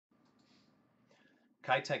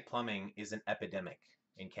Kitec plumbing is an epidemic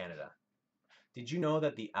in Canada. Did you know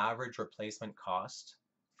that the average replacement cost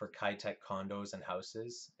for Kitec condos and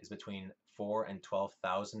houses is between $4,000 and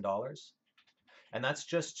 $12,000? And that's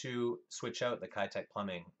just to switch out the Kitec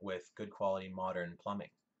plumbing with good quality modern plumbing.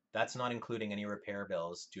 That's not including any repair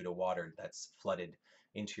bills due to water that's flooded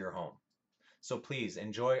into your home. So please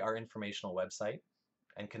enjoy our informational website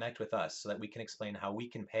and connect with us so that we can explain how we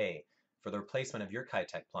can pay for the replacement of your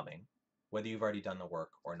Kitec plumbing, whether you've already done the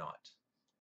work or not.